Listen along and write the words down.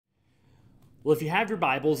Well, if you have your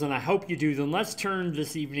Bibles, and I hope you do, then let's turn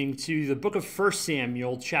this evening to the book of 1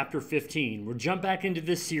 Samuel, chapter 15. We'll jump back into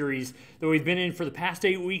this series that we've been in for the past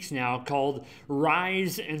 8 weeks now called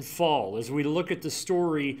Rise and Fall, as we look at the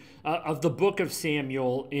story of the book of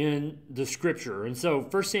Samuel in the scripture. And so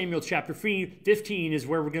 1 Samuel chapter 15 is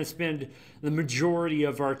where we're going to spend the majority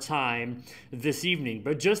of our time this evening.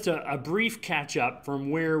 But just a brief catch up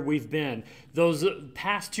from where we've been. Those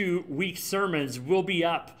past 2 weeks' sermons will be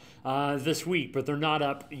up this week, but they're not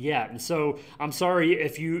up yet. And so I'm sorry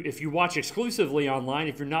if you watch exclusively online,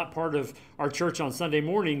 if you're not part of our church on Sunday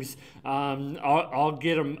mornings, I'll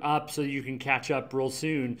get them up so you can catch up real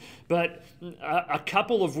soon. But a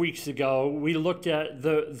couple of weeks ago, we looked at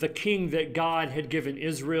the king that God had given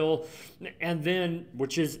Israel, and then,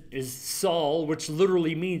 which is Saul, which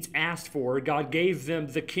literally means asked for. God gave them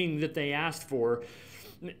the king that they asked for.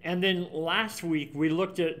 And then last week, we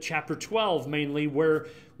looked at chapter 12 mainly, where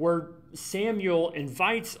Samuel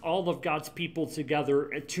invites all of God's people together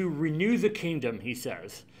to renew the kingdom, he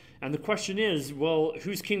says. And the question is, well,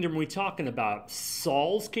 whose kingdom are we talking about?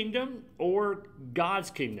 Saul's kingdom or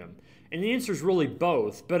God's kingdom? And the answer is really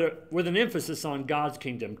both, but with an emphasis on God's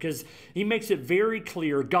kingdom, because he makes it very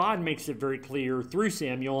clear, God makes it very clear through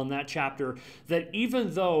Samuel in that chapter, that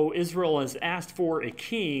even though Israel has asked for a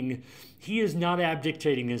king, he is not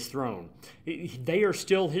abdicating his throne. They are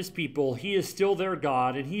still his people. He is still their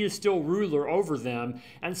God, and he is still ruler over them.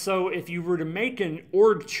 And so if you were to make an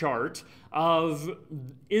org chart of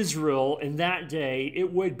Israel in that day,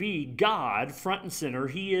 it would be God front and center.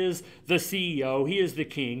 He is the CEO. He is the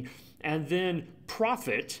king. And then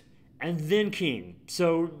prophet, and then king.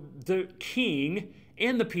 So the king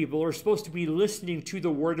and the people are supposed to be listening to the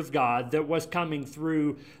word of God that was coming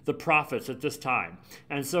through the prophets at this time.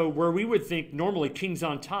 And so where we would think normally king's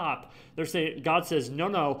on top, they're saying, God says,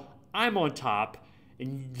 no, I'm on top.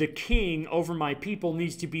 And the king over my people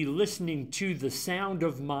needs to be listening to the sound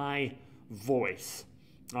of my voice.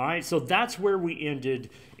 All right, so that's where we ended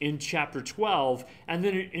in chapter 12. And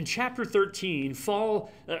then in chapter 13, Saul's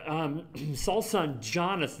son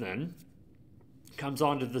Jonathan comes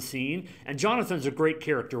onto the scene. And Jonathan's a great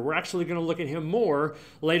character. We're actually going to look at him more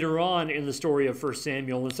later on in the story of 1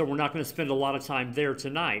 Samuel, and so we're not going to spend a lot of time there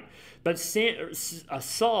tonight. But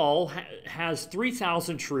Saul has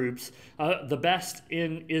 3,000 troops, the best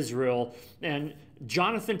in Israel, and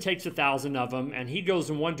Jonathan takes 1,000 of them, and he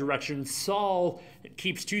goes in one direction. Saul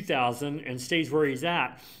keeps 2,000 and stays where he's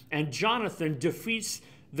at. And Jonathan defeats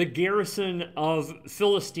the garrison of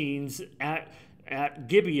Philistines at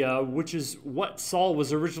Gibeah, which is what Saul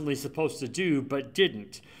was originally supposed to do, but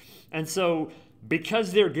didn't. And so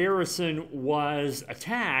because their garrison was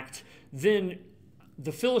attacked, then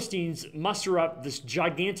the Philistines muster up this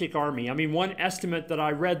gigantic army. I mean, one estimate that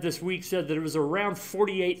I read this week said that it was around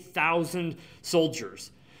 48,000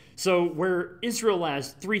 soldiers. So where Israel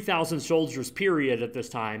has 3,000 soldiers, period, at this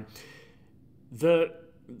time, the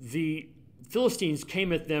Philistines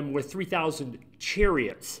came at them with 3,000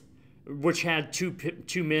 chariots, which had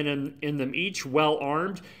two men in them each, well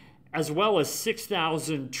armed, as well as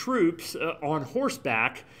 6,000 troops on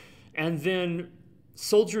horseback, and then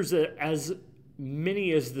soldiers as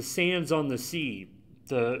many as the sands on the sea,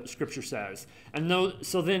 the scripture says. And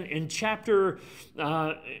so then in chapter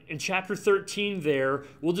 13 there,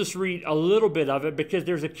 we'll just read a little bit of it because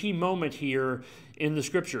there's a key moment here in the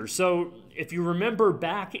scripture. So if you remember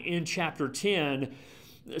back in chapter 10,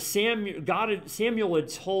 Samuel had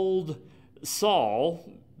told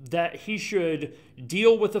Saul that he should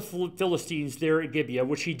deal with the Philistines there at Gibeah,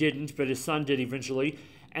 which he didn't, but his son did eventually.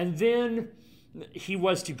 And then he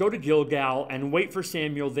was to go to Gilgal and wait for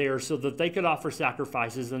Samuel there so that they could offer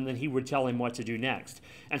sacrifices, and then he would tell him what to do next.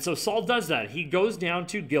 And so Saul does that. He goes down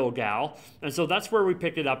to Gilgal, and so that's where we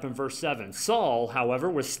pick it up in verse 7. Saul, however,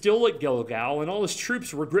 was still at Gilgal, and all his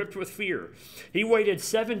troops were gripped with fear. He waited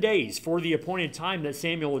 7 days for the appointed time that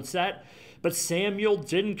Samuel had set, but Samuel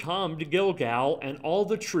didn't come to Gilgal, and all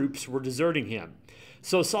the troops were deserting him.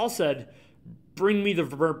 So Saul said, "Bring me the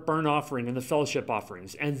burnt offering and the fellowship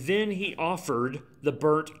offerings." And then he offered the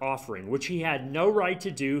burnt offering, which he had no right to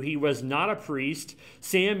do. He was not a priest.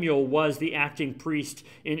 Samuel was the acting priest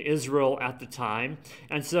in Israel at the time.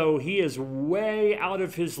 And so he is way out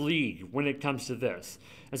of his league when it comes to this.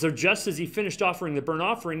 And so just as he finished offering the burnt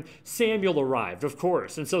offering, Samuel arrived, of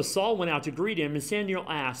course. And so Saul went out to greet him, and Samuel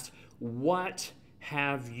asked, "What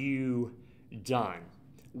have you done?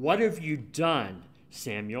 What have you done,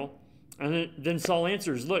 Samuel?" And then Saul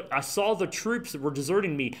answers, "Look, I saw the troops that were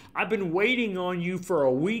deserting me. I've been waiting on you for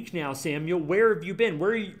a week now, Samuel. Where have you been?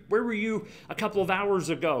 Where were you a couple of hours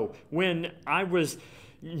ago when I was,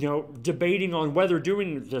 debating on whether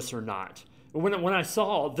doing this or not?" When I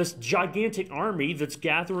saw this gigantic army that's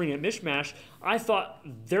gathering at Mishmash, I thought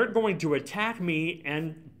they're going to attack me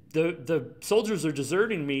and the soldiers are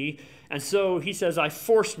deserting me. And so he says, I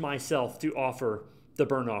forced myself to offer the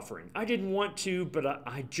burnt offering. I didn't want to, but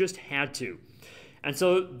I just had to. And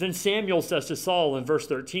so then Samuel says to Saul in verse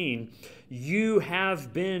 13, you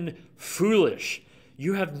have been foolish.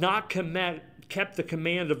 You have not kept the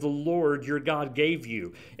command of the Lord your God gave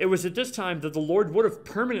you. It was at this time that the Lord would have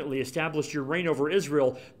permanently established your reign over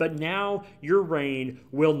Israel, but now your reign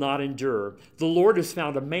will not endure. The Lord has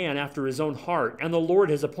found a man after his own heart, and the Lord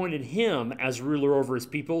has appointed him as ruler over his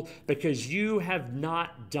people, because you have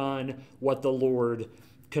not done what the Lord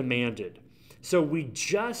commanded. So we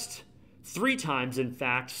just 3 times, in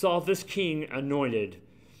fact, saw this king anointed.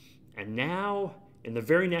 And now, in the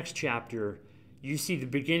very next chapter, you see the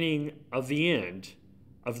beginning of the end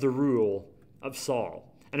of the rule of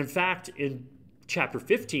Saul. And in fact, in chapter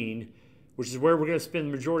 15, which is where we're going to spend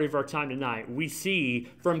the majority of our time tonight, we see,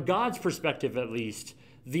 from God's perspective at least,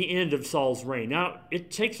 the end of Saul's reign. Now, it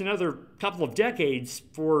takes another couple of decades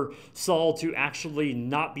for Saul to actually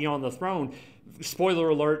not be on the throne. Spoiler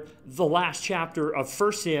alert, the last chapter of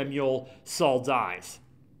 1 Samuel, Saul dies.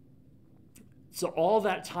 So all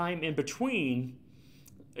that time in between,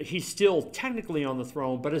 he's still technically on the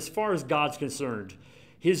throne, but as far as God's concerned,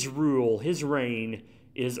 his rule, his reign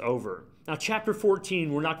is over. Now, chapter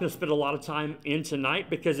 14, we're not going to spend a lot of time in tonight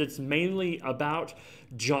because it's mainly about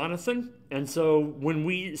Jonathan. And so when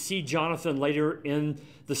we see Jonathan later in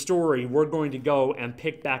the story, we're going to go and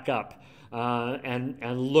pick back up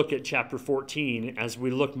and look at chapter 14 as we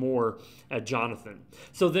look more at Jonathan.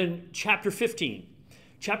 So then chapter 15.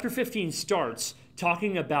 Chapter 15 starts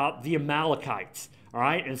talking about the Amalekites. All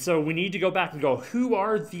right, and so we need to go back and go, who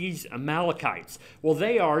are these Amalekites? Well,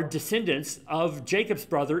 they are descendants of Jacob's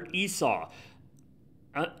brother Esau.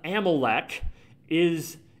 Amalek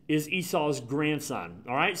is Esau's grandson.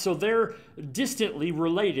 All right, so they're distantly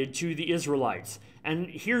related to the Israelites. And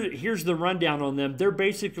here's the rundown on them. They're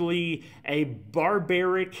basically a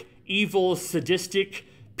barbaric, evil, sadistic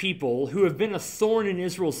people who have been a thorn in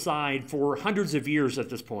Israel's side for hundreds of years at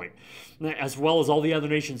this point, as well as all the other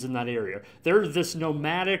nations in that area. They're this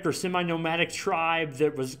nomadic or semi-nomadic tribe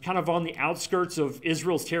that was kind of on the outskirts of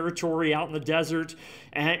Israel's territory out in the desert,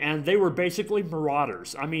 and they were basically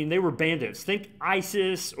marauders. I mean, they were bandits. Think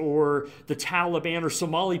ISIS or the Taliban or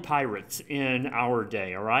Somali pirates in our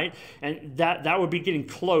day, all right? And that would be getting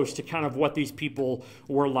close to kind of what these people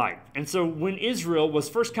were like. And so when Israel was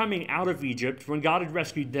first coming out of Egypt, when God had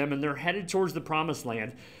rescued them and they're headed towards the promised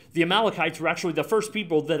land, the Amalekites were actually the first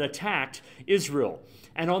people that attacked Israel.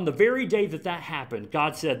 And on the very day that happened,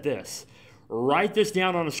 God said this, write this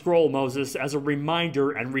down on a scroll, Moses, as a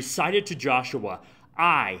reminder and recite it to Joshua.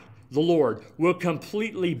 I, the Lord, will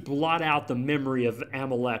completely blot out the memory of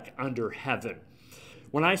Amalek under heaven.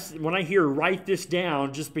 When I hear write this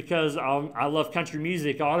down, just because I love country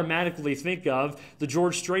music, I automatically think of the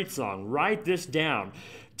George Strait song, write this down.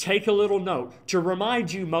 Take a little note to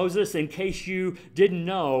remind you, Moses, in case you didn't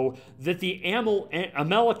know, that the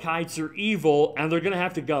Amalekites are evil and they're going to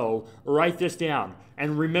have to go. Write this down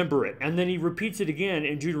and remember it. And then he repeats it again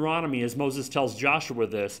in Deuteronomy as Moses tells Joshua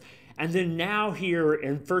this. And then now here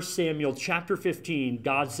in 1 Samuel chapter 15,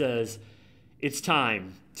 God says, it's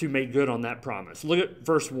time to make good on that promise. Look at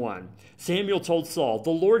verse 1. Samuel told Saul, the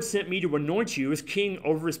Lord sent me to anoint you as king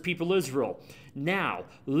over his people Israel. Now,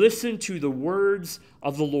 listen to the words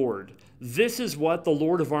of the Lord. This is what the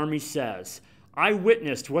Lord of armies says. I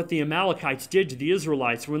witnessed what the Amalekites did to the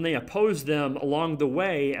Israelites when they opposed them along the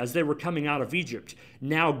way as they were coming out of Egypt.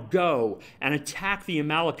 Now go and attack the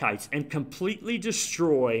Amalekites and completely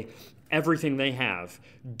destroy everything they have.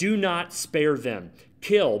 Do not spare them.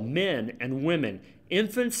 Kill men and women,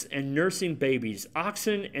 infants and nursing babies,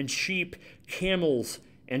 oxen and sheep, camels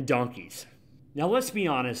and donkeys. Now, let's be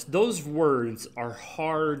honest, those words are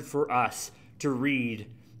hard for us to read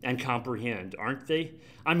and comprehend, aren't they?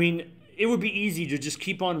 I mean, it would be easy to just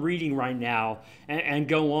keep on reading right now and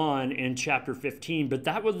go on in chapter 15, but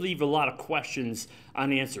that would leave a lot of questions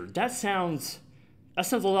unanswered. That sounds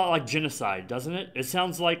a lot like genocide, doesn't it? It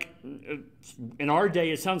sounds like, in our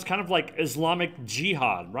day, it sounds kind of like Islamic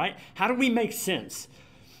jihad, right? How do we make sense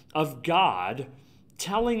of God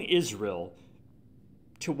telling Israel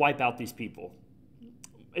to wipe out these people?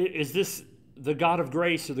 Is this the God of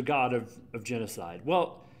grace or the God of genocide?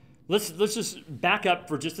 Well, let's just back up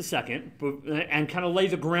for just a second and kind of lay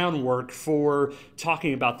the groundwork for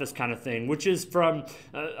talking about this kind of thing, which is from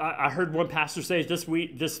I heard one pastor say it this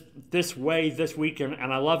week, this week, and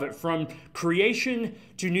I love it. From creation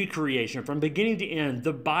to new creation, from beginning to end,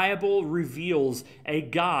 the Bible reveals a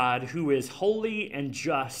God who is holy and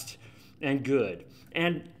just and good.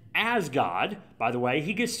 And as God, by the way,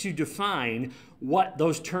 he gets to define what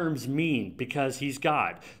those terms mean because he's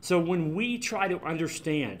God. So when we try to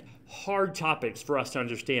understand hard topics for us to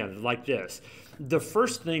understand like this, the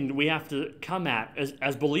first thing that we have to come at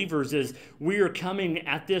as believers is we are coming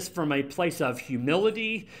at this from a place of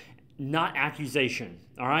humility, not accusation.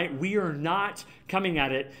 All right? We are not coming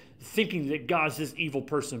at it thinking that God's this evil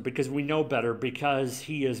person because we know better, because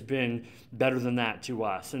he has been better than that to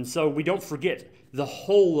us. And so we don't forget the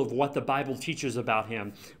whole of what the Bible teaches about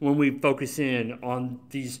him when we focus in on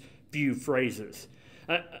these few phrases.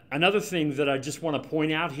 Another thing that I just want to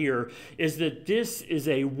point out here is that this is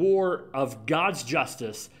a war of God's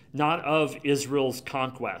justice, not of Israel's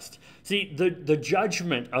conquest. See, the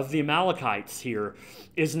judgment of the Amalekites here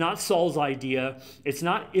is not Saul's idea. It's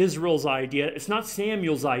not Israel's idea. It's not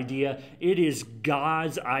Samuel's idea. It is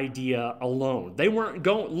God's idea alone. They weren't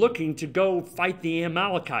looking to go fight the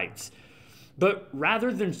Amalekites. But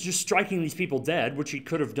rather than just striking these people dead, which he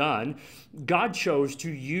could have done, God chose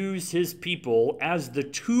to use his people as the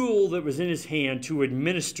tool that was in his hand to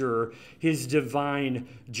administer his divine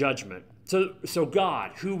judgment. So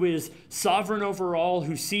God, who is sovereign over all,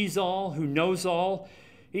 who sees all, who knows all,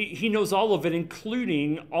 he knows all of it,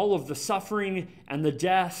 including all of the suffering and the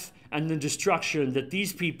death and the destruction that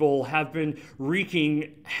these people have been wreaking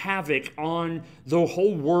havoc on the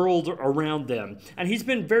whole world around them. And he's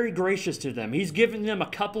been very gracious to them. He's given them a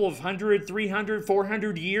couple of 100, 300,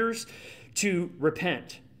 400 years to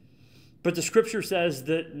repent. But the scripture says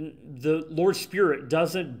that the Lord's Spirit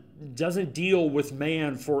doesn't deal with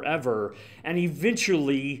man forever. And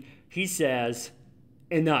eventually he says,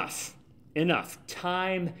 enough.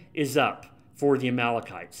 Time is up for the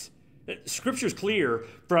Amalekites. Scripture's clear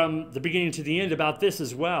from the beginning to the end about this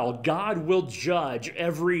as well. God will judge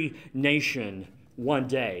every nation one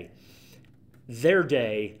day. Their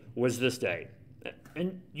day was this day.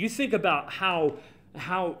 And you think about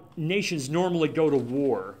how nations normally go to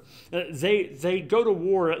war. They go to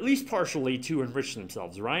war at least partially to enrich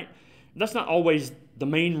themselves, right? That's not always the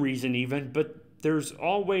main reason even, but there's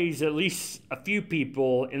always at least a few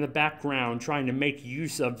people in the background trying to make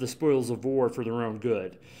use of the spoils of war for their own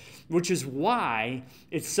good. Which is why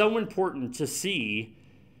it's so important to see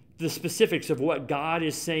the specifics of what God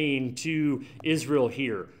is saying to Israel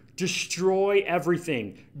here. Destroy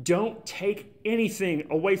everything. Don't take anything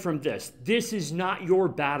away from this. This is not your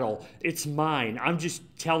battle. It's mine. I'm just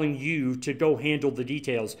telling you to go handle the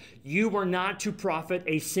details. You are not to profit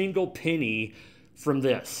a single penny from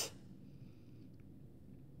this.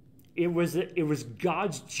 It was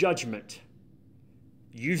God's judgment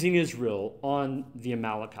using Israel on the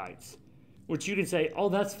Amalekites, which you can say, oh,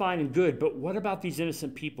 that's fine and good, but what about these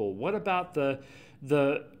innocent people? What about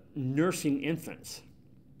the nursing infants?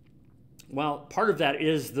 Well, part of that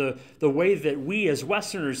is the way that we as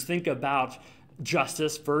Westerners think about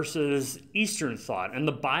justice versus Eastern thought, and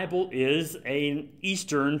the Bible is an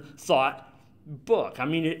Eastern thought book. I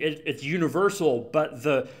mean, it's universal, but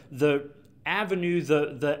the avenue,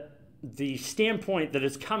 the standpoint that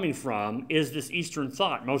it's coming from is this Eastern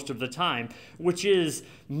thought most of the time, which is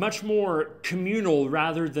much more communal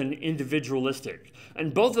rather than individualistic.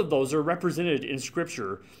 And both of those are represented in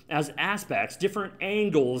Scripture as aspects, different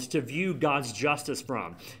angles to view God's justice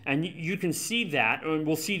from. And you can see that, and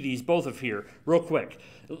we'll see these both of here real quick.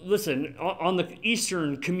 Listen, on the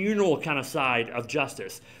Eastern communal kind of side of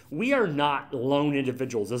justice, we are not lone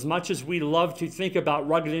individuals. As much as we love to think about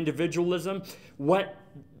rugged individualism, what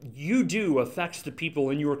you do affects the people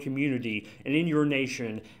in your community and in your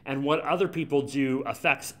nation, and what other people do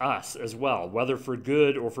affects us as well, whether for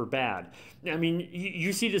good or for bad. I mean,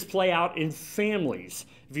 you see this play out in families.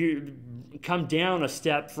 If you come down a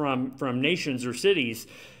step from nations or cities,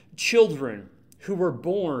 children who were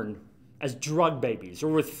born as drug babies or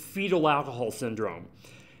with fetal alcohol syndrome,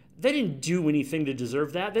 they didn't do anything to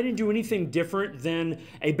deserve that. They didn't do anything different than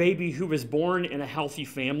a baby who was born in a healthy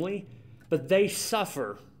family, but they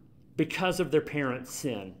suffer because of their parents'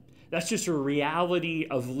 sin. That's just a reality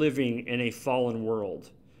of living in a fallen world.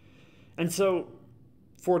 And so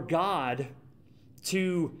for God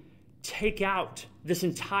to take out this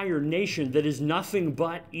entire nation that is nothing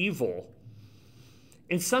but evil,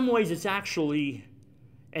 in some ways it's actually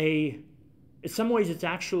a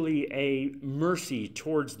mercy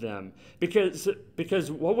towards them, because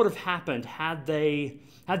what would have happened had they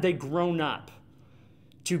had they grown up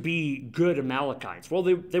to be good Amalekites? Well,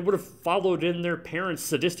 they would have followed in their parents'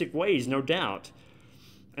 sadistic ways, no doubt.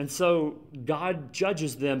 And so God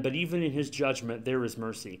judges them, but even in his judgment, there is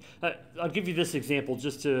mercy. I'll give you this example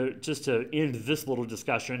just to end this little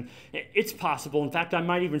discussion. It's possible, in fact, I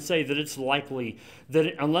might even say that it's likely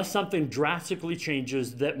that unless something drastically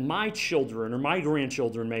changes, that my children or my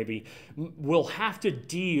grandchildren maybe will have to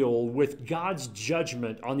deal with God's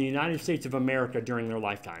judgment on the United States of America during their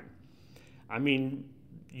lifetime. I mean,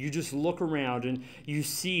 you just look around and you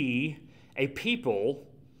see a people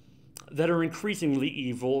that are increasingly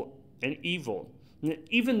evil and evil.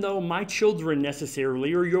 Even though my children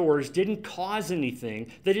necessarily or yours didn't cause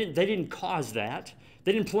anything, they didn't cause that.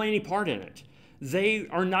 They didn't play any part in it. They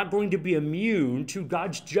are not going to be immune to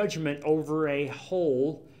God's judgment over a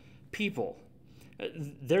whole people.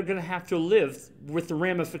 They're going to have to live with the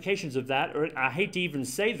ramifications of that. Or I hate to even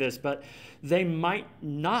say this, but they might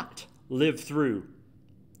not live through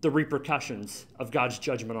the repercussions of God's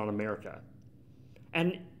judgment on America.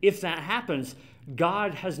 And if that happens,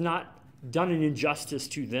 God has not done an injustice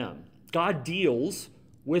to them. God deals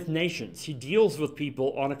with nations. He deals with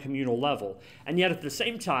people on a communal level. And yet at the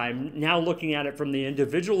same time, now looking at it from the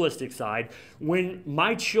individualistic side, when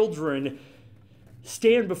my children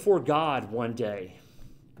stand before God one day,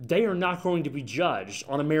 they are not going to be judged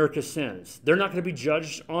on America's sins. They're not going to be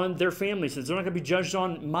judged on their family sins. They're not going to be judged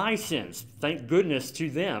on my sins. Thank goodness to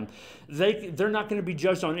them. They're not going to be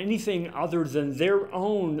judged on anything other than their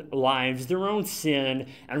own lives, their own sin,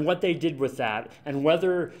 and what they did with that, and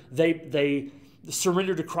whether they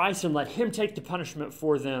surrender to Christ and let him take the punishment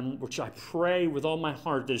for them, which I pray with all my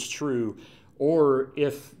heart is true, or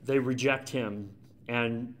if they reject him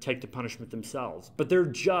and take the punishment themselves. But they're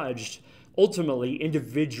judged ultimately,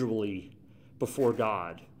 individually, before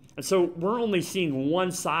God. And so we're only seeing one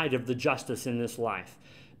side of the justice in this life.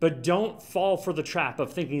 But don't fall for the trap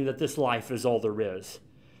of thinking that this life is all there is.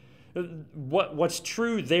 What's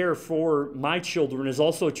true there for my children is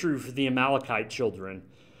also true for the Amalekite children.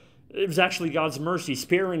 It was actually God's mercy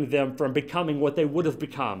sparing them from becoming what they would have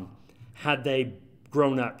become had they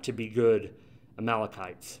grown up to be good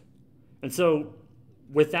Amalekites. And so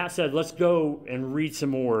with that said, let's go and read some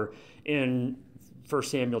more in 1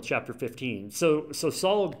 Samuel chapter 15. So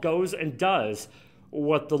Saul goes and does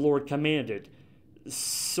what the Lord commanded,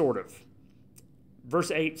 sort of. Verse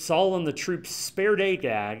 8, Saul and the troops spared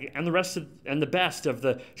Agag and the best of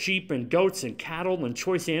the sheep and goats and cattle and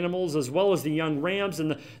choice animals, as well as the young rams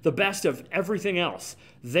and the best of everything else.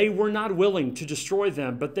 They were not willing to destroy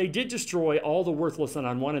them, but they did destroy all the worthless and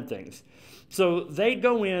unwanted things. So they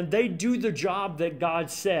go in, they do the job that God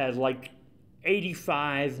said, like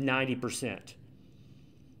 85, 90%.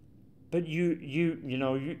 But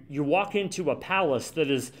you walk into a palace that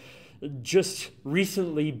has just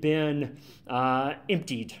recently been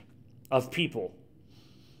emptied of people.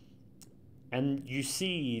 And you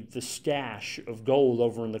see the stash of gold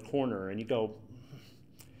over in the corner and you go,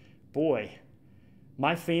 boy,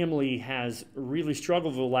 my family has really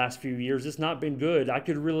struggled the last few years. It's not been good. I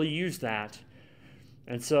could really use that.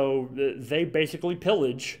 And so they basically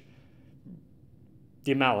pillage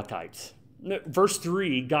the Amalekites. Verse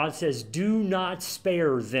 3, God says, do not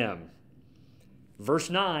spare them. Verse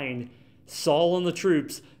 9, Saul and the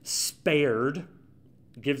troops spared,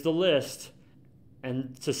 gives the list,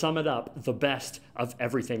 and to sum it up, the best of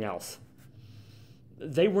everything else.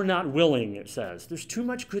 They were not willing, it says. There's too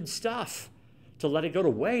much good stuff to let it go to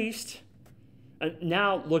waste. And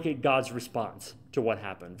now look at God's response to what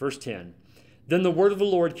happened. Verse 10, then the word of the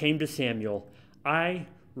Lord came to Samuel, I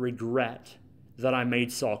regret that I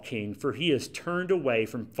made Saul king, for he has turned away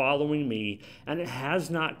from following me and has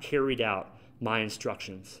not carried out my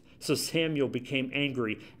instructions. So Samuel became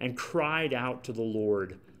angry and cried out to the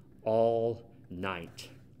Lord all night.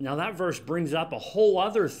 Now that verse brings up a whole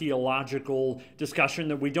other theological discussion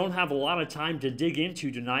that we don't have a lot of time to dig into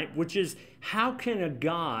tonight, which is how can a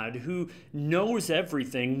God who knows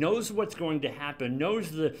everything, knows what's going to happen, knows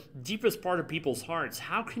the deepest part of people's hearts,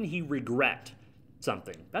 how can he regret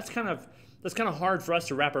something? That's kind of hard for us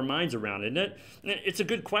to wrap our minds around, isn't it? It's a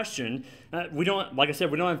good question. Like I said,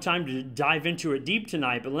 we don't have time to dive into it deep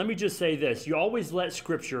tonight, but let me just say this. You always let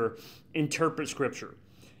Scripture interpret Scripture.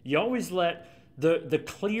 You always let the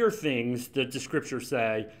clear things that the Scriptures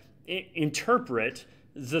say interpret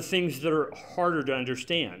the things that are harder to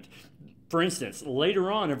understand. For instance, later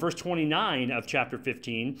on in verse 29 of chapter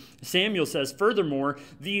 15, Samuel says, furthermore,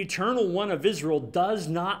 the Eternal One of Israel does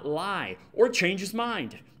not lie or change his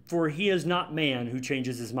mind, for he is not man who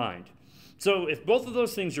changes his mind. So if both of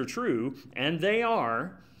those things are true, and they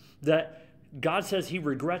are, that God says he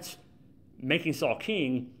regrets making Saul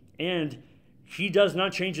king, and he does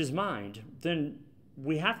not change his mind, then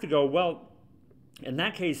we have to go, well, in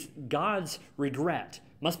that case, God's regret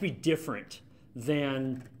must be different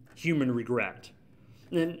than human regret.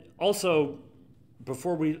 And also,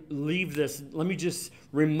 before we leave this, let me just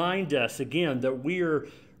remind us again that we are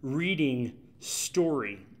reading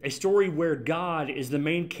a story where God is the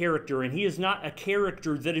main character, and he is not a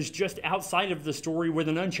character that is just outside of the story with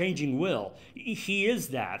an unchanging will. He is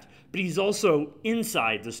that, but he's also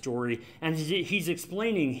inside the story, and he's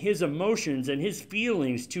explaining his emotions and his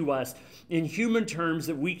feelings to us in human terms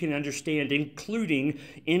that we can understand, including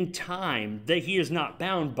in time that he is not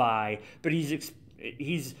bound by, but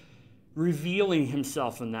he's revealing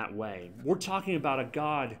himself in that way. We're talking about a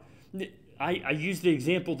God. I used the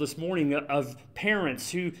example this morning of parents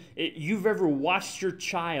who, you've ever watched your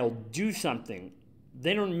child do something.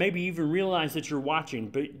 They don't maybe even realize that you're watching,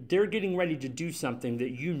 but they're getting ready to do something that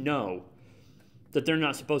you know that they're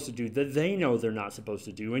not supposed to do, that they know they're not supposed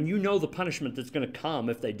to do, and you know the punishment that's going to come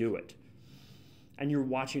if they do it. And you're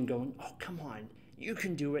watching going, oh, come on, you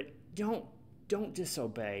can do it. Don't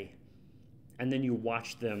disobey. And then you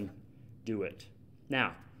watch them do it.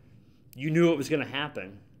 Now, you knew it was going to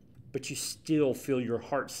happen, but you still feel your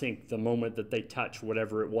heart sink the moment that they touch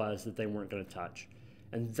whatever it was that they weren't going to touch.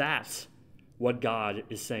 And that's what God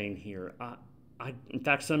is saying here. In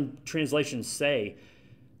fact, some translations say,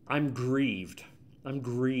 I'm grieved. I'm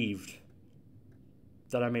grieved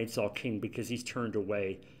that I made Saul king because he's turned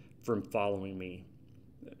away from following me.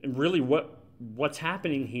 And really what's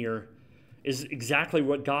happening here is exactly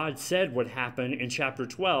what God said would happen in chapter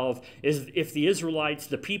 12, is if the Israelites,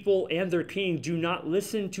 the people and their king, do not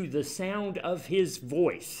listen to the sound of his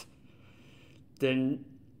voice, then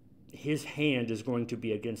his hand is going to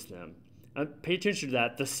be against them. Pay attention to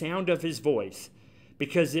that, the sound of his voice,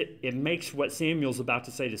 because it makes what Samuel's about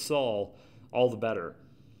to say to Saul all the better.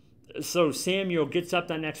 So Samuel gets up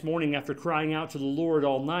that next morning after crying out to the Lord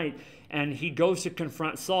all night, and he goes to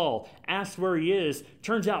confront Saul, asks where he is.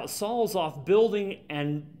 Turns out Saul's off building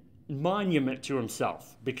a monument to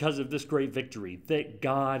himself because of this great victory that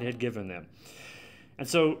God had given them. And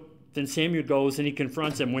so then Samuel goes and he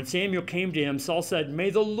confronts him. When Samuel came to him, Saul said, "May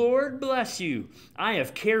the Lord bless you. I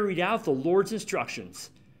have carried out the Lord's instructions."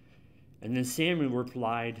 And then Samuel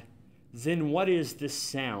replied, "Then what is this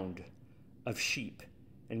sound of sheep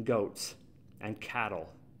and goats and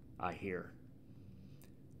cattle I hear?"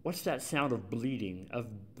 What's that sound of bleating, of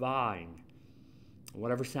baaing,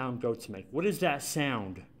 whatever sound goats make? What is that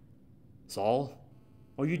sound, Saul?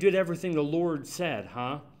 Oh, you did everything the Lord said,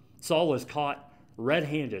 huh? Saul was caught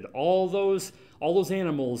red-handed. All those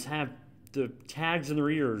animals have the tags in their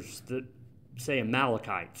ears that say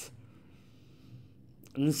Amalekites.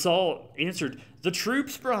 And then Saul answered, "The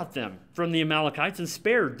troops brought them from the Amalekites and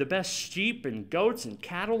spared the best sheep and goats and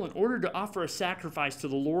cattle in order to offer a sacrifice to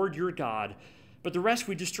the Lord your God. But the rest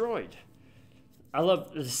we destroyed." I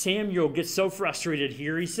love Samuel gets so frustrated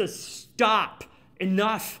here. He says, "Stop.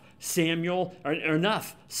 Enough, Samuel, or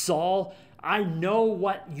enough, Saul. I know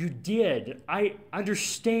what you did. I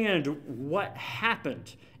understand what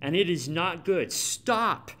happened, and it is not good.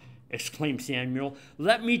 Stop," exclaimed Samuel.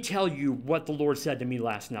 "Let me tell you what the Lord said to me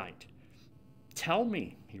last night." "Tell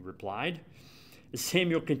me," he replied.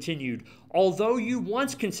 Samuel continued, "Although you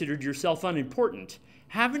once considered yourself unimportant,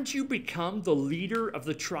 haven't you become the leader of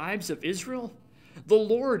the tribes of Israel? The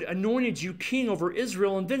Lord anointed you king over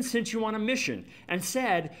Israel and then sent you on a mission and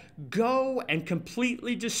said, 'Go and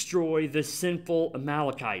completely destroy the sinful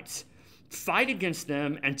Amalekites. Fight against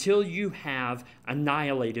them until you have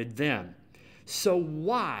annihilated them.' So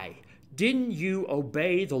why didn't you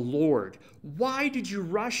obey the Lord? Why did you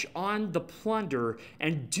rush on the plunder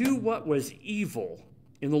and do what was evil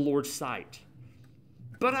in the Lord's sight?"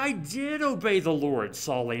 "But I did obey the Lord,"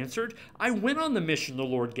 Saul answered. "I went on the mission the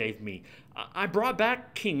Lord gave me. I brought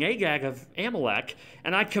back King Agag of Amalek,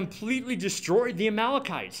 and I completely destroyed the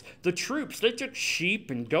Amalekites. The troops, they took sheep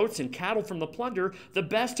and goats and cattle from the plunder, the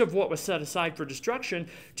best of what was set aside for destruction,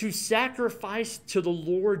 to sacrifice to the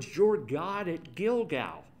Lord your God at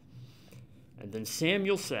Gilgal." And then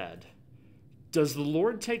Samuel said, "Does the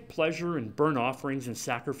Lord take pleasure in burnt offerings and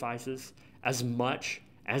sacrifices as much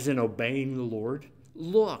as in obeying the Lord?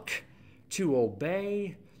 Look, to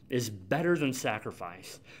obey is better than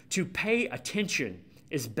sacrifice. To pay attention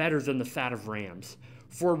is better than the fat of rams.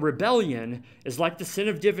 For rebellion is like the sin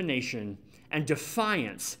of divination, and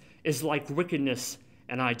defiance is like wickedness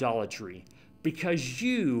and idolatry. Because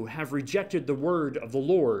you have rejected the word of the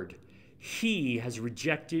Lord, he has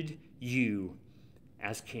rejected you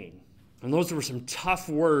as king." And those were some tough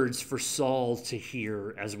words for Saul to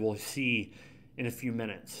hear, as we'll see in a few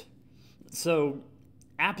minutes. So,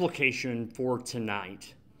 application for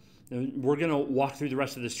tonight. We're going to walk through the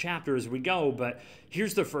rest of this chapter as we go, but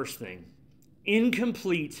here's the first thing.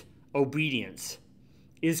 Incomplete obedience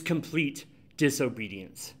is complete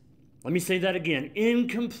disobedience. Let me say that again.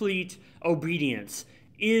 Incomplete obedience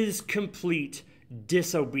is complete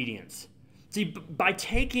disobedience. See, by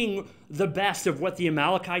taking the best of what the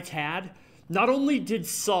Amalekites had, not only did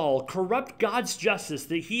Saul corrupt God's justice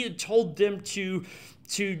that he had told them to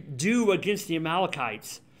do against the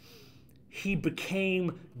Amalekites, he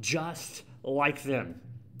became just like them.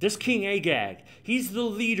 This King Agag, he's the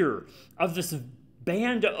leader of this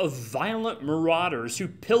band of violent marauders who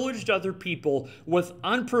pillaged other people with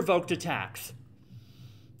unprovoked attacks.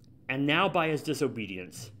 And now by his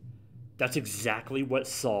disobedience, that's exactly what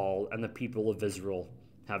Saul and the people of Israel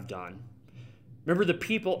have done. Remember, the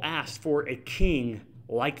people asked for a king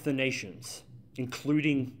like the nations,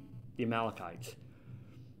 including the Amalekites.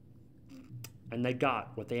 And they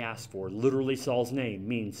got what they asked for. Literally, Saul's name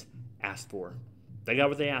means asked for. They got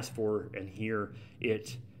what they asked for, and here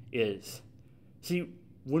it is. See,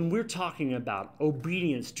 when we're talking about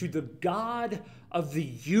obedience to the God of the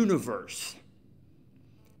universe,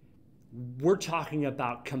 we're talking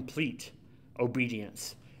about complete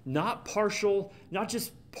obedience. Not partial, not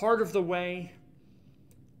just part of the way,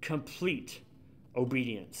 complete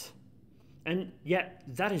obedience. And yet,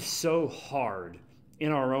 that is so hard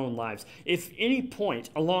in our own lives. If any point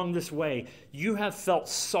along this way you have felt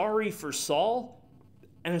sorry for Saul,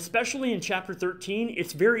 and especially in chapter 13,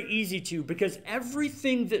 it's very easy to, because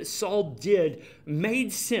everything that Saul did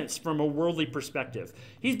made sense from a worldly perspective.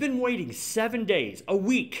 He's been waiting 7 days, a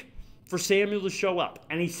week, for Samuel to show up,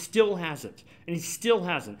 and he still hasn't. And he still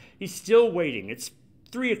hasn't. He's still waiting. It's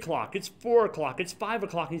 3 o'clock, it's 4 o'clock, it's 5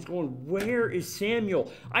 o'clock. He's going, where is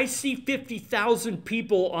Samuel? I see 50,000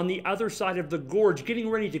 people on the other side of the gorge getting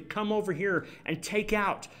ready to come over here and take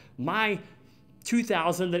out my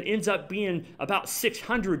 2,000 that ends up being about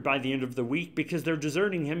 600 by the end of the week because they're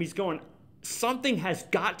deserting him. He's going, something has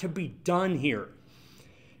got to be done here.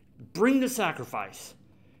 Bring the sacrifice.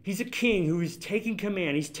 He's a king who is taking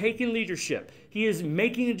command. He's taking leadership. He is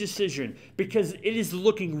making a decision because it is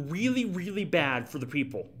looking really, really bad for the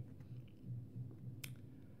people.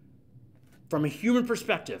 From a human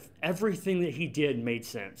perspective, everything that he did made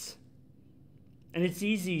sense. And it's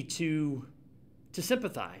easy to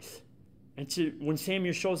sympathize. And when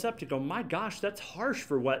Samuel shows up to go, my gosh, that's harsh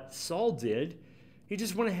for what Saul did. He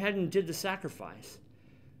just went ahead and did the sacrifice.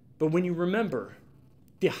 But when you remember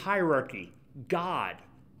the hierarchy, God,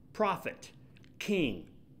 prophet, king,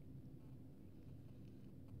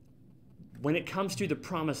 when it comes to the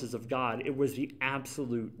promises of God, it was the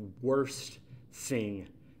absolute worst thing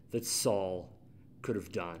that Saul could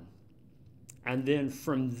have done. And then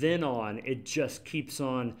from then on, it just keeps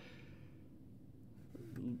on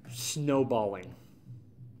snowballing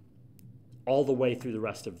all the way through the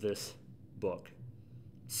rest of this book.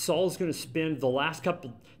 Saul's going to spend the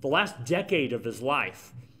last decade of his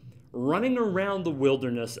life running around the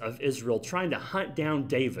wilderness of Israel trying to hunt down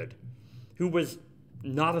David, who was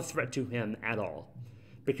not a threat to him at all,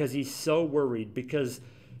 because he's so worried, because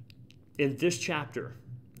in this chapter,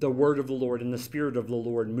 the word of the Lord and the Spirit of the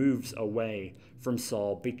Lord moves away from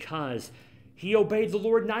Saul because he obeyed the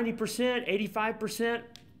Lord 90%, 85%,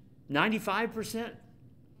 95%.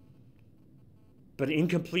 But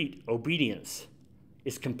incomplete obedience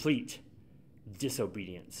is complete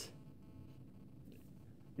disobedience.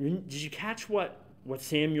 Did you catch what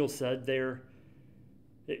Samuel said there?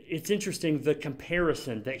 It's interesting, the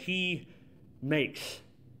comparison that he makes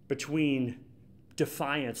between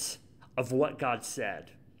defiance of what God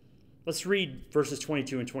said. Let's read verses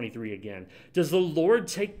 22 and 23 again. Does the Lord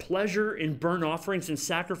take pleasure in burnt offerings and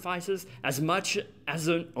sacrifices as much as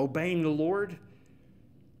in obeying the Lord?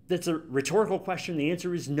 That's a rhetorical question. The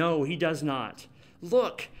answer is no, he does not.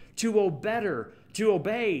 Look, to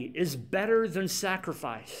obey is better than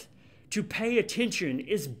sacrifice. To pay attention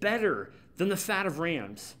is better than the fat of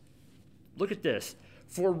rams. Look at this.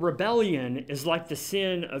 For rebellion is like the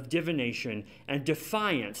sin of divination, and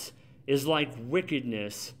defiance is like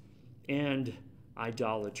wickedness and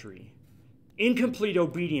idolatry. Incomplete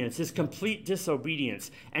obedience is complete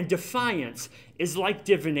disobedience, and defiance is like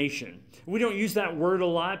divination. We don't use that word a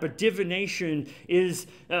lot, but divination is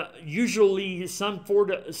usually some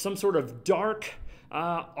sort of dark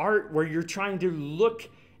art where you're trying to look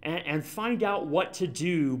and find out what to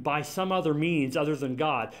do by some other means other than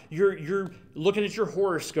God. You're looking at your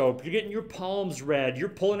horoscope. You're getting your palms read. You're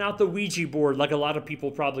pulling out the Ouija board, like a lot of people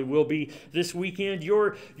probably will be this weekend.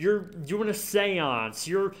 You're doing a seance.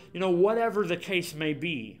 Whatever the case may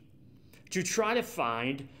be. to try to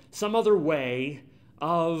find some other way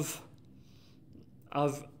of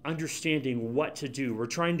understanding what to do. We're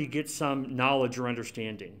trying to get some knowledge or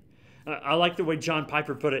understanding. I like the way John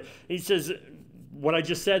Piper put it. He says, what I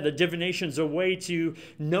just said, that divination's a way to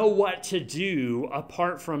know what to do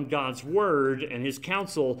apart from God's word and his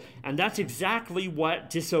counsel, and that's exactly what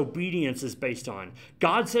disobedience is based on.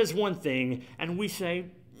 God says one thing, and we say,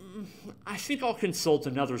 I think I'll consult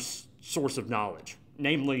another source of knowledge,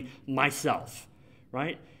 namely myself,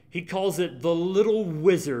 right? He calls it the little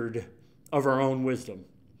wizard of our own wisdom.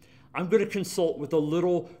 I'm going to consult with the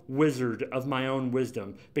little wizard of my own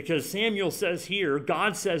wisdom, because Samuel says here,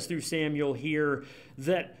 God says through Samuel here,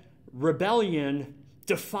 that rebellion,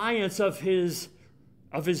 defiance of his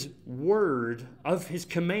word, of his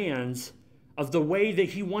commands, of the way that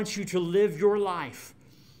he wants you to live your life,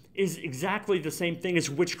 is exactly the same thing as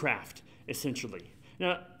witchcraft, essentially.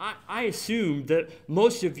 Now, I assume that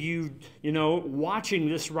most of you, watching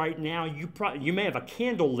this right now, you may have a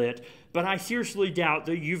candle lit, but I seriously doubt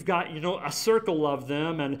that you've got, a circle of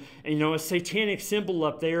them and a satanic symbol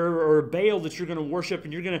up there or a Baal that you're going to worship,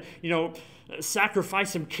 and you're going to,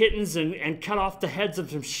 sacrifice some kittens and cut off the heads of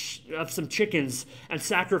some chickens and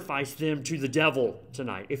sacrifice them to the devil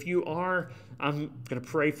tonight. If you are, I'm going to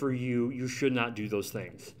pray for you. You should not do those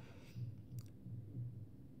things.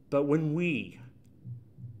 But when we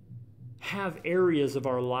have areas of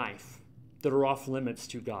our life that are off limits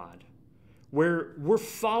to God, where we're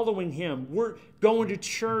following him, we're going to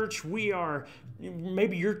church,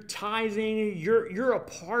 maybe you're tithing, you're a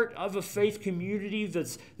part of a faith community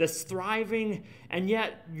that's thriving, and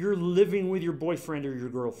yet you're living with your boyfriend or your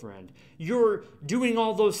girlfriend. You're doing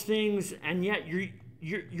all those things, and yet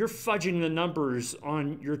you're fudging the numbers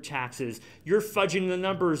on your taxes. You're fudging the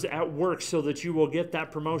numbers at work so that you will get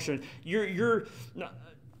that promotion. You're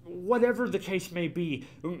whatever the case may be.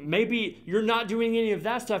 Maybe you're not doing any of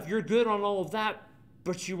that stuff. You're good on all of that,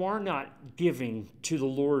 but you are not giving to the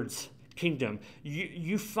Lord's kingdom.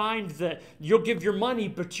 You find that you'll give your money,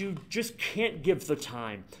 but you just can't give the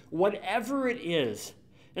time. Whatever it is,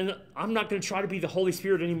 and I'm not going to try to be the Holy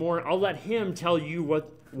Spirit anymore. I'll let him tell you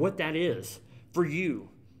what that is for you,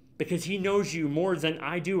 because he knows you more than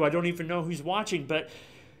I do. I don't even know who's watching, but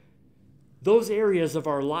those areas of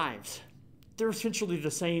our lives, they're essentially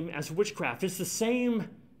the same as witchcraft. It's the same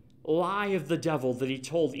lie of the devil that he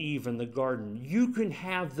told Eve in the garden. You can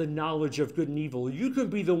have the knowledge of good and evil. You can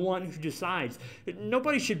be the one who decides.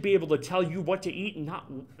 Nobody should be able to tell you what to eat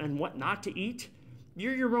and what not to eat.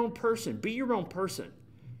 You're your own person. Be your own person.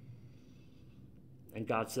 And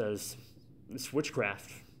God says, it's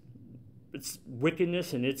witchcraft. It's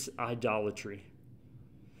wickedness and it's idolatry.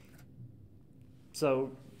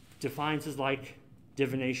 So defiance is like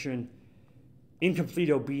divination. Incomplete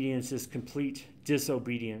obedience is complete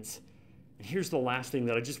disobedience. And here's the last thing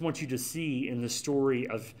that I just want you to see in the story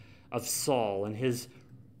of Saul and his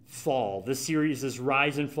fall. This series is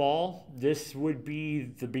Rise and Fall. This would be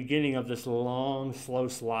the beginning of this long, slow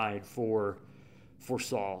slide for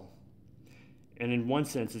Saul. And in one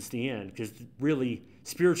sense, it's the end, because really,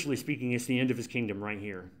 spiritually speaking, it's the end of his kingdom right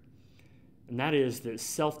here. And that is that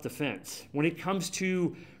self-defense. When it comes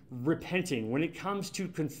to repenting, when it comes to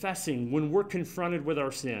confessing, when we're confronted with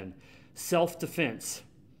our sin, self-defense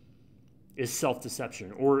is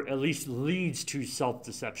self-deception, or at least leads to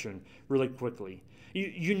self-deception really quickly.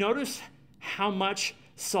 You notice how much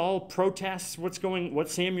Saul protests what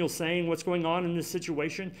Samuel's saying, what's going on in this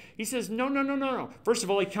situation? He says, no. First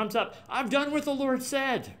of all, he comes up, I've done what the Lord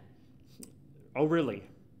said. Oh, really?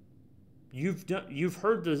 You've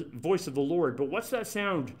heard the voice of the Lord, but what's that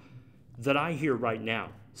sound that I hear right now?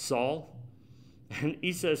 Saul? And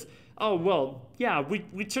he says, oh, well, yeah,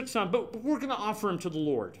 we took some, but we're going to offer him to the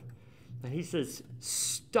Lord. And he says,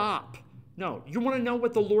 stop. No, you want to know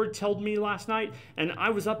what the Lord told me last night? And I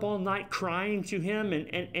was up all night crying to him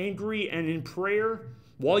and angry and in prayer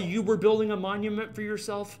while you were building a monument for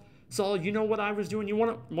yourself. Saul, you know what I was doing? You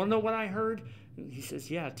want to know what I heard? And he says,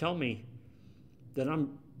 yeah, tell me that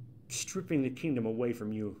I'm stripping the kingdom away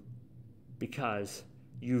from you because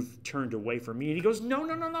you've turned away from me. And he goes,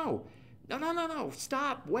 no,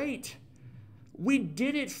 stop, wait. We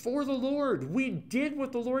did it for the Lord. We did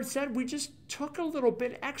what the Lord said. We just took a little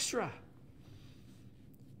bit extra.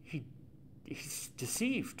 He's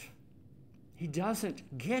deceived. He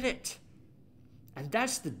doesn't get it. And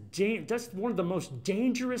that's one of the most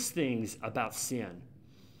dangerous things about sin.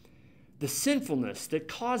 The sinfulness that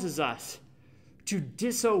causes us to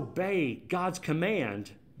disobey God's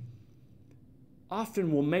command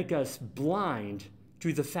often will make us blind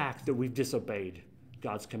to the fact that we've disobeyed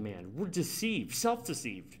God's command. We're deceived,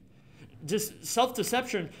 self-deceived. just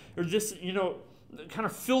self-deception, or this, kind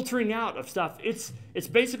of filtering out of stuff. It's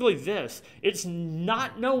basically this. It's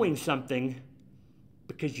not knowing something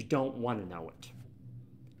because you don't want to know it.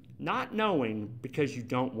 Not knowing because you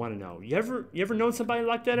don't want to know. You ever known somebody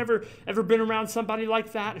like that? Ever been around somebody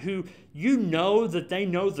like that who you know that they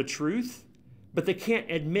know the truth, but they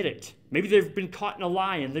can't admit it? Maybe they've been caught in a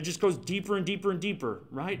lie and it just goes deeper and deeper and deeper,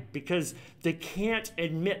 right? Because they can't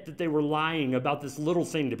admit that they were lying about this little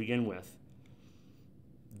thing to begin with.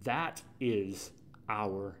 That is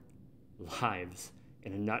our lives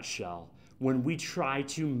in a nutshell. When we try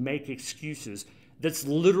to make excuses, that's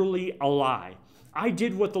literally a lie. I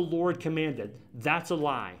did what the Lord commanded. That's a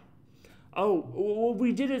lie. Oh, well,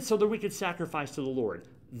 we did it so that we could sacrifice to the Lord.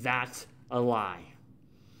 That's a lie.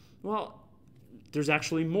 Well, there's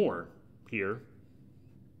actually more here.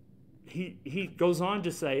 He goes on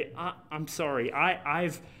to say, I'm sorry.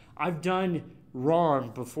 I've done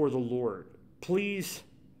wrong before the Lord. Please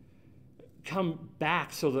come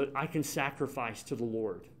back so that I can sacrifice to the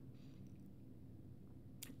Lord.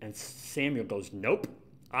 And Samuel goes, nope.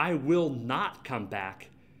 I will not come back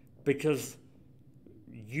because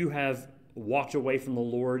you have walked away from the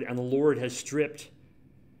Lord and the Lord has stripped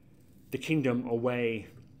the kingdom away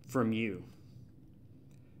from you.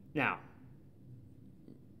 Now,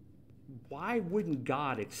 why wouldn't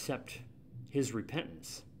God accept his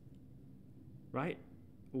repentance? Right?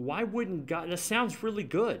 Why wouldn't God? That sounds really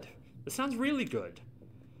good. That sounds really good.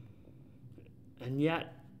 And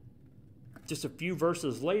yet, just a few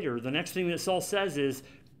verses later, the next thing that Saul says is,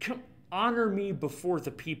 come, honor me before the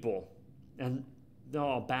people, and they'll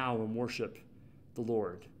all bow and worship the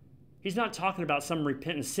Lord. He's not talking about some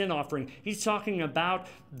repentant sin offering. He's talking about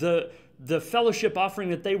the fellowship offering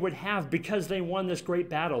that they would have because they won this great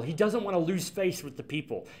battle. He doesn't want to lose face with the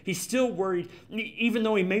people. He's still worried, even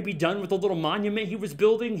though he may be done with the little monument he was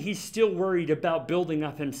building, he's still worried about building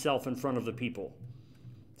up himself in front of the people.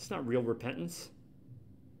 It's not real repentance.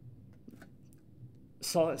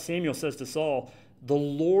 Samuel says to Saul, the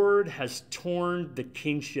Lord has torn the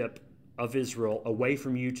kingship of Israel away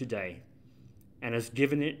from you today and has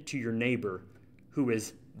given it to your neighbor who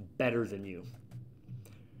is better than you.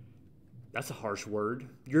 That's a harsh word.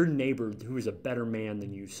 Your neighbor who is a better man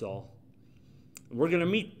than you, Saul. And we're going to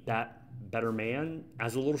meet that better man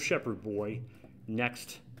as a little shepherd boy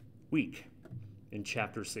next week in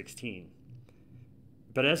chapter 16.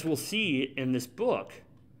 But as we'll see in this book,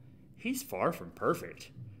 he's far from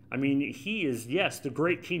perfect. I mean, he is, yes, the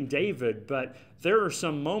great King David, but there are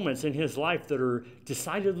some moments in his life that are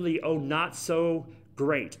decidedly, not so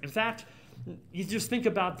great. In fact, you just think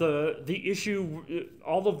about the issue,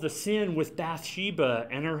 all of the sin with Bathsheba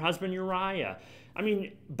and her husband Uriah. I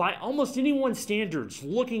mean, by almost anyone's standards,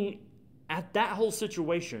 looking at that whole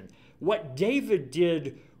situation, what David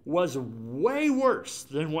did was way worse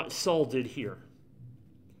than what Saul did here.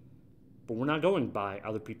 But we're not going by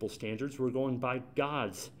other people's standards. We're going by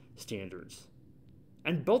God's standards.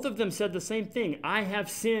 And both of them said the same thing. I have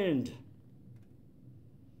sinned.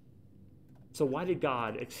 So why did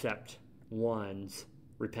God accept one's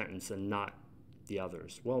repentance and not the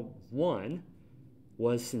others? Well, one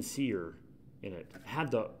was sincere in it,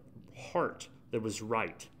 had the heart that was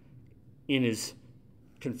right in his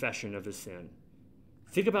confession of his sin.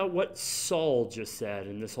 Think about what Saul just said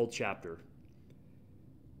in this whole chapter.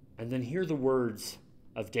 And then hear the words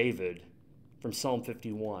of David from Psalm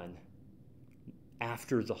 51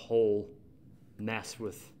 after the whole mess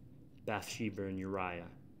with Bathsheba and Uriah.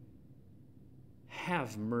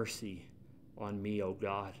 Have mercy on me, O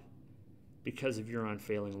God, because of your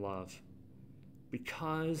unfailing love.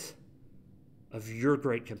 Because of your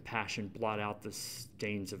great compassion, blot out the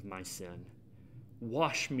stains of my sin.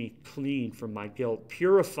 Wash me clean from my guilt.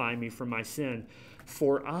 Purify me from my sin.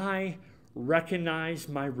 For I recognize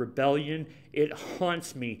my rebellion. It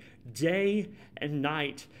haunts me day and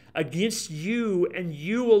night. Against you and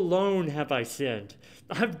you alone have I sinned.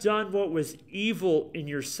 I've done what was evil in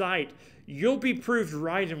your sight. You'll be proved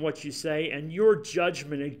right in what you say, and your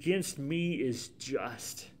judgment against me is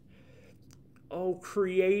just. Oh,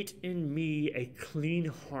 create in me a clean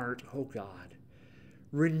heart, O God.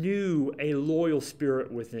 Renew a loyal spirit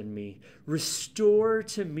within me. Restore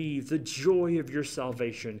to me the joy of your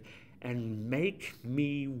salvation, and make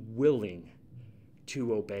me willing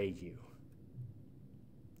to obey you.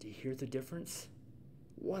 Do you hear the difference?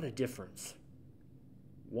 What a difference.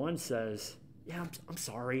 One says, yeah, I'm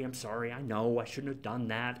sorry, I know I shouldn't have done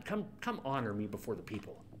that. Come honor me before the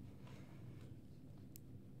people.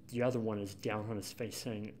 The other one is down on his face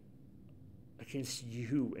saying, against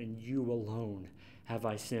you and you alone have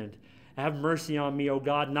I sinned. Have mercy on me, O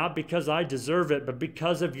God, not because I deserve it, but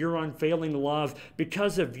because of your unfailing love,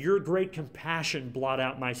 because of your great compassion, blot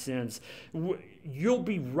out my sins. You'll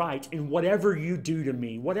be right in whatever you do to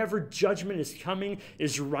me. Whatever judgment is coming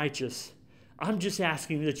is righteous. I'm just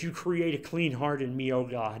asking that you create a clean heart in me, O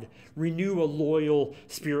God. Renew a loyal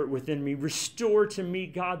spirit within me. Restore to me,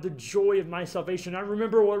 God, the joy of my salvation. I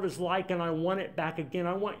remember what it was like, and I want it back again.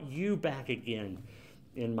 I want you back again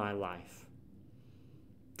in my life.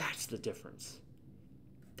 That's the difference.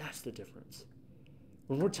 That's the difference.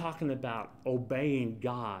 When we're talking about obeying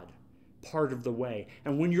God part of the way,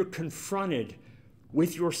 and when you're confronted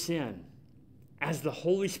with your sin as the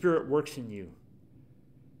Holy Spirit works in you,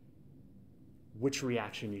 which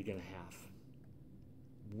reaction are you going to have?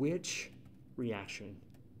 Which reaction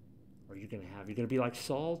are you going to have? You're going to be like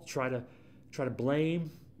Saul, try to blame.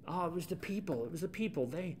 Oh, it was the people. It was the people.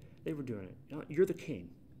 They were doing it. You're the king.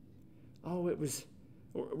 Oh,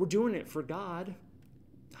 we're doing it for God.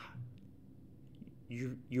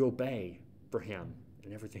 You obey for him,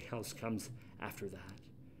 and everything else comes after that.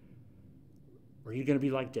 Or are you going to be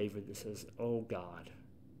like David that says, oh God,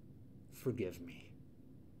 forgive me?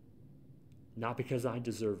 Not because I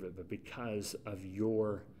deserve it, but because of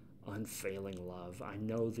your unfailing love. I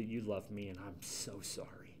know that you love me, and I'm so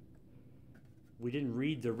sorry. We didn't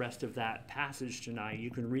read the rest of that passage tonight.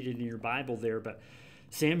 You can read it in your Bible there, but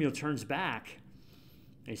Samuel turns back,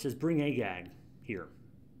 and he says, bring Agag here.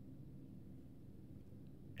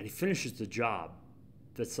 And he finishes the job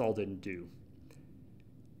that Saul didn't do.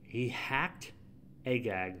 He hacked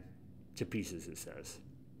Agag to pieces, it says.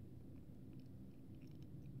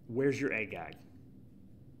 Where's your Agag?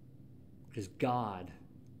 Because God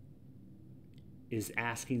is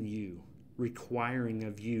asking you, requiring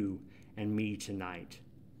of you and me tonight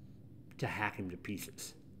to hack him to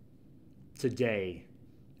pieces. Today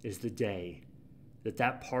is the day that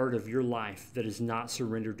that part of your life that is not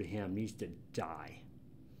surrendered to him needs to die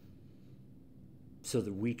so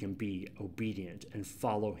that we can be obedient and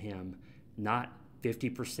follow him, not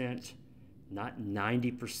 50%, not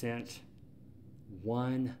 90%,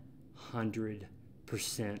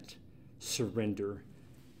 100% surrender,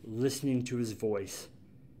 listening to his voice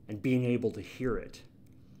and being able to hear it,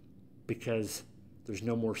 because there's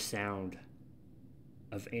no more sound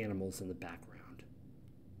of animals in the background.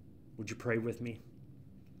 Would you pray with me?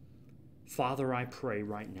 Father, I pray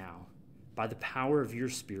right now, by the power of your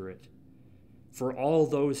Spirit, for all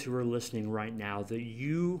those who are listening right now, that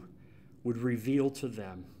you would reveal to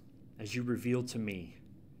them, as you revealed to me,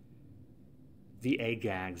 the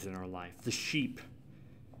Agags in our life, the sheep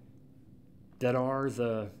that are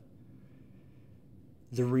the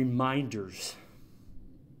reminders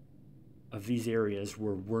of these areas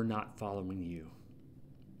where we're not following you.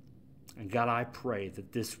 And God, I pray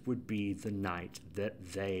that this would be the night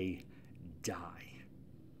that they die.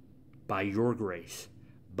 By your grace,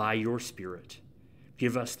 by your Spirit,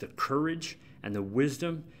 give us the courage and the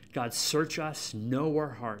wisdom. God, search us, know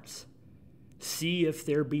our hearts. See if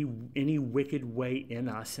there be any wicked way in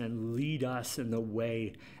us, and lead us in the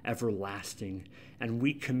way everlasting. And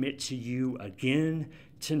we commit to you again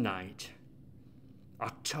tonight,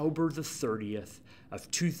 October the 30th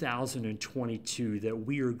of 2022, that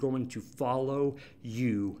we are going to follow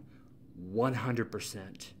you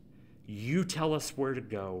 100%. You tell us where to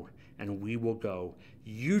go, and we will go.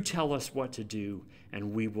 You tell us what to do,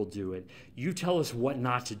 and we will do it. You tell us what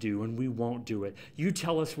not to do, and we won't do it. You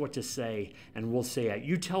tell us what to say, and we'll say it.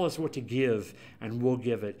 You tell us what to give, and we'll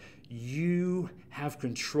give it. You have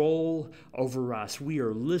control over us. We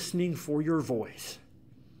are listening for your voice.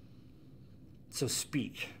 So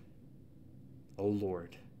speak, O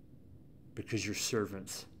Lord, because your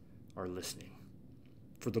servants are listening.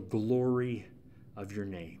 For the glory of your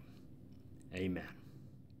name. Amen.